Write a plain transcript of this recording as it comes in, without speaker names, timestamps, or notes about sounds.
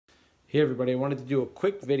Hey everybody, I wanted to do a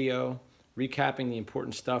quick video recapping the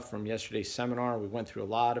important stuff from yesterday's seminar. We went through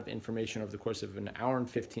a lot of information over the course of an hour and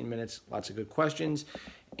 15 minutes, lots of good questions,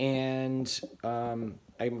 and I'm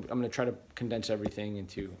going to try to condense everything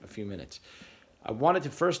into a few minutes. I wanted to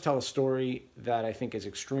first tell a story that I think is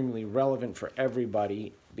extremely relevant for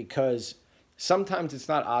everybody because sometimes it's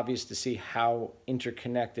not obvious to see how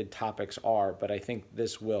interconnected topics are, but I think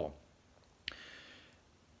this will.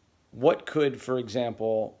 What could, for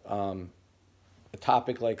example, a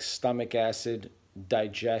topic like stomach acid,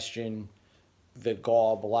 digestion, the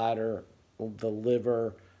gallbladder, the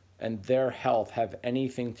liver, and their health have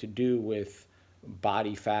anything to do with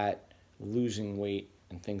body fat, losing weight,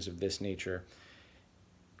 and things of this nature?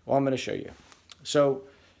 Well, I'm going to show you. So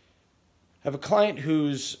I have a client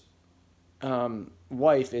whose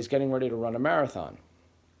wife is getting ready to run a marathon.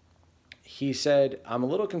 He said, I'm a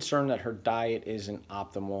little concerned that her diet isn't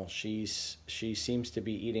optimal. She seems to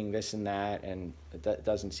be eating this and that, and that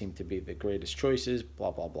doesn't seem to be the greatest choices,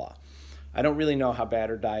 blah, blah, blah. I don't really know how bad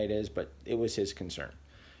her diet is, but it was his concern.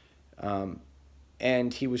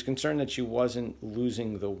 And he was concerned that she wasn't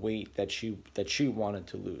losing the weight that she wanted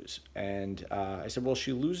to lose. And I said, well,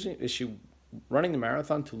 is she running the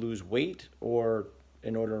marathon to lose weight or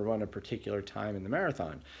in order to run a particular time in the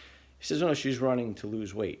marathon? He says, no, she's running to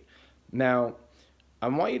lose weight. Now, I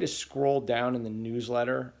want you to scroll down in the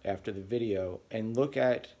newsletter after the video and look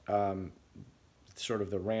at sort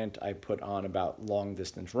of the rant I put on about long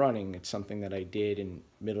distance running. It's something that I did in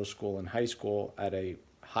middle school and high school at a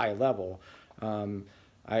high level.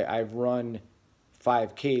 I've run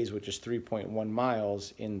 5Ks, which is 3.1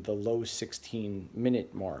 miles, in the low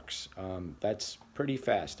 16-minute marks. That's pretty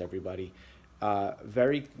fast, everybody.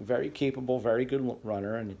 Very, very capable, very good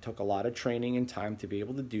runner, and it took a lot of training and time to be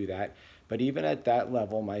able to do that. But even at that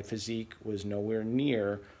level, my physique was nowhere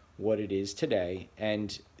near what it is today.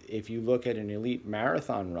 And if you look at an elite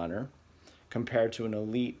marathon runner compared to an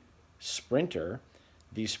elite sprinter,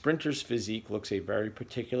 the sprinter's physique looks a very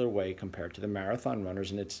particular way compared to the marathon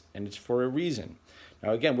runners, and it's for a reason.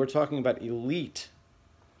 Now, again, we're talking about elite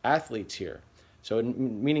athletes here. So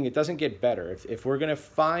meaning it doesn't get better. If we're going to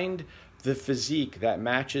find the physique that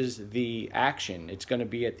matches the action, it's going to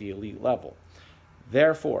be at the elite level.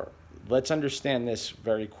 Therefore, let's understand this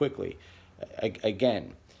very quickly.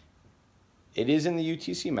 Again, it is in the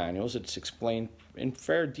UTC manuals. It's explained in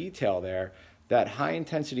fair detail there that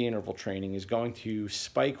high-intensity interval training is going to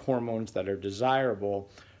spike hormones that are desirable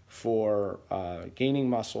for gaining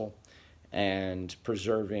muscle and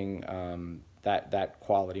preserving that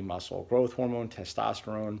quality muscle. Growth hormone,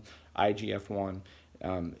 testosterone, IGF-1.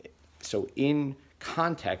 So in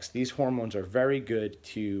context, these hormones are very good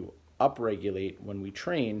to upregulate when we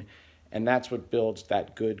train, and that's what builds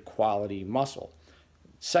that good quality muscle.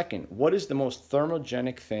 Second, what is the most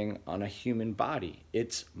thermogenic thing on a human body?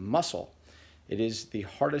 It's muscle. It is the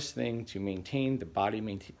hardest thing to maintain. The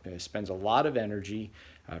body spends a lot of energy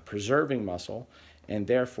preserving muscle, and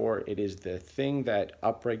therefore it is the thing that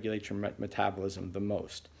upregulates your metabolism the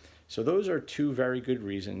most. So those are two very good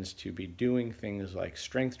reasons to be doing things like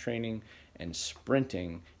strength training and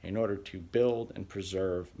sprinting in order to build and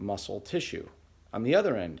preserve muscle tissue. On the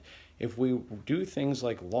other end, if we do things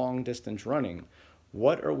like long distance running,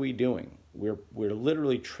 what are we doing? We're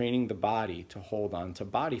literally training the body to hold on to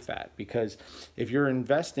body fat, because if you're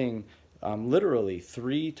investing literally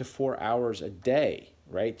 3 to 4 hours a day,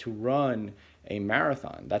 right, to run a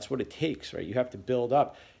marathon, that's what it takes, right? You have to build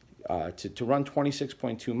up. To run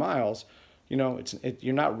 26.2 miles, you know,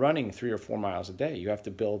 you're not running 3 or 4 miles a day. You have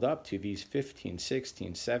to build up to these 15,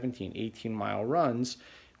 16, 17, 18-mile runs,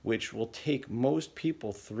 which will take most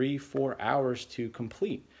people 3-4 hours to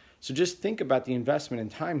complete. So just think about the investment in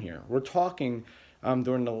time here. We're talking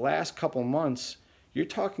during the last couple months, you're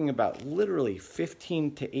talking about literally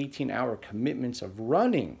 15 to 18-hour commitments of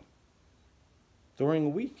running during a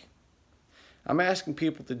week. I'm asking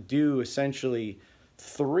people to do essentially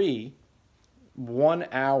 3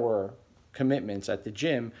 one-hour commitments at the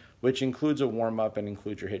gym, which includes a warm-up and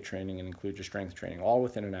includes your HIIT training and includes your strength training, all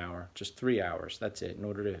within an hour, just 3 hours. That's it, in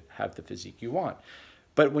order to have the physique you want.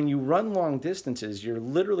 But when you run long distances, you're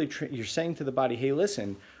literally you're saying to the body, hey,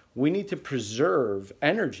 listen, we need to preserve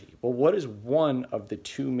energy. Well, what is one of the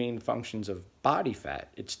 2 main functions of body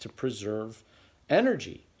fat? It's to preserve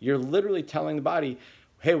energy. You're literally telling the body,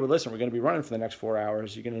 hey, well, listen, we're going to be running for the next 4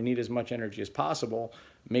 hours. You're going to need as much energy as possible.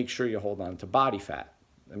 Make sure you hold on to body fat.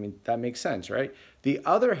 I mean, that makes sense, right? The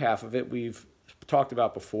other half of it we've talked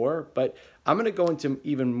about before, but I'm going to go into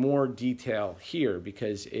even more detail here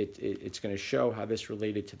because it's going to show how this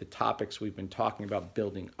related to the topics we've been talking about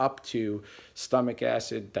building up to stomach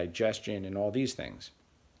acid, digestion, and all these things.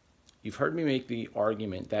 you've heard me make the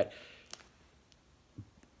argument that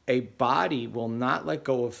a body will not let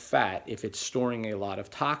go of fat if it's storing a lot of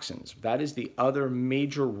toxins. That is the other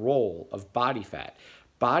major role of body fat.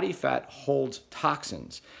 Body fat holds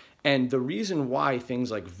toxins. And the reason why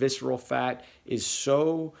things like visceral fat is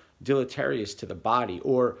so deleterious to the body,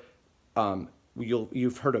 or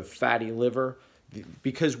you've heard of fatty liver,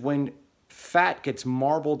 because when fat gets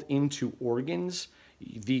marbled into organs,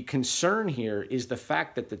 the concern here is the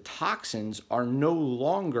fact that the toxins are no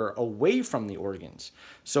longer away from the organs.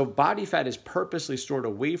 So body fat is purposely stored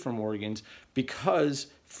away from organs because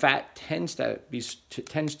fat tends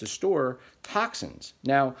to store toxins.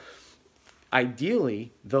 Now,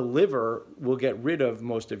 ideally, the liver will get rid of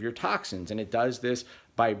most of your toxins, and it does this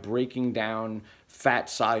by breaking down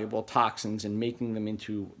fat-soluble toxins and making them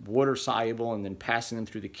into water-soluble and then passing them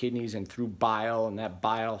through the kidneys and through bile, and that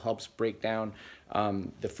bile helps break down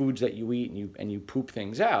the foods that you eat, and you poop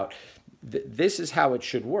things out. This is how it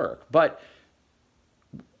should work. But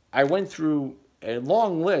I went through a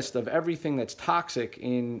long list of everything that's toxic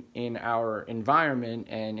in our environment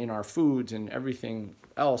and in our foods and everything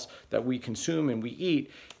else that we consume and we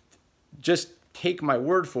eat. Just take my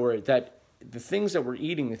word for it that the things that we're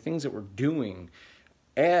eating, the things that we're doing,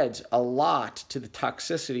 adds a lot to the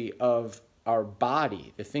toxicity of our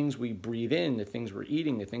body, the things we breathe in, the things we're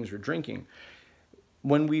eating, the things we're drinking.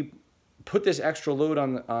 When we put this extra load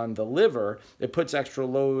on the liver, it puts extra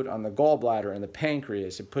load on the gallbladder and the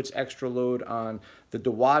pancreas. It puts extra load on the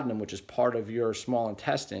duodenum, which is part of your small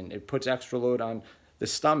intestine. It puts extra load on the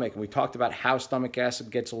stomach. And we talked about how stomach acid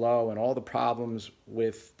gets low and all the problems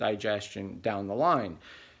with digestion down the line.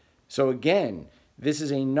 So again, this is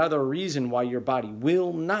another reason why your body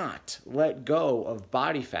will not let go of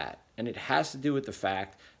body fat. And it has to do with the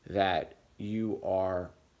fact that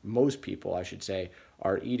most people, I should say,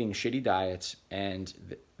 are eating shitty diets, and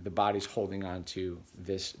the body's holding on to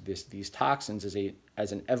these toxins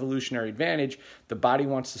as an evolutionary advantage. The body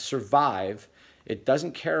wants to survive. It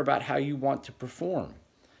doesn't care about how you want to perform.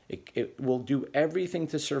 It will do everything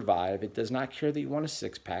to survive. It does not care that you want a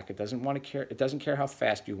six-pack. It doesn't care how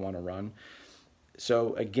fast you want to run.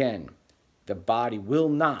 So again, the body will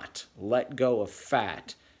not let go of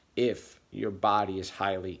fat if your body is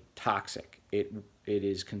highly toxic. It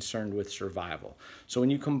is concerned with survival. So when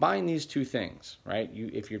you combine these two things, right,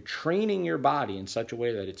 if you're training your body in such a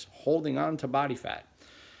way that it's holding on to body fat,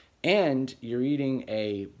 and you're eating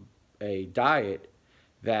a diet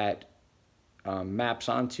that maps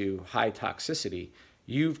onto high toxicity,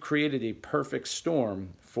 you've created a perfect storm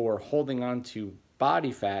for holding on to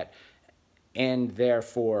body fat and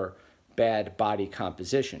therefore bad body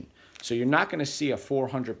composition. So you're not going to see a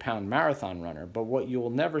 400-pound marathon runner, but what you will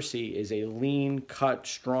never see is a lean, cut,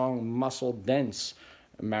 strong, muscle-dense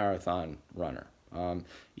marathon runner.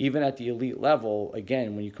 Even at the elite level,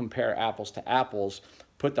 again, when you compare apples to apples,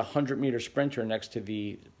 put the 100-meter sprinter next to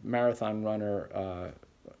the marathon runner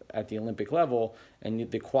at the Olympic level, and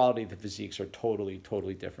the quality of the physiques are totally,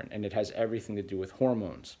 totally different. And it has everything to do with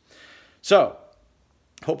hormones. So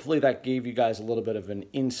hopefully that gave you guys a little bit of an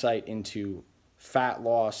insight into fat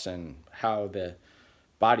loss and how the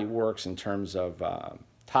body works in terms of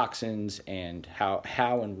toxins, and how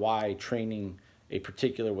and why training a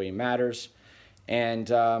particular way matters. And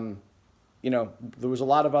there was a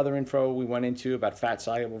lot of other info we went into about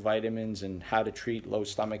fat-soluble vitamins and how to treat low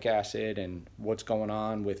stomach acid and what's going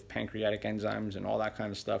on with pancreatic enzymes and all that kind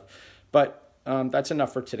of stuff. But that's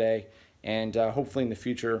enough for today. And hopefully in the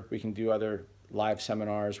future we can do other live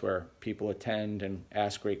seminars where people attend and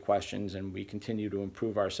ask great questions, and we continue to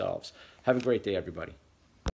improve ourselves. Have a great day, everybody.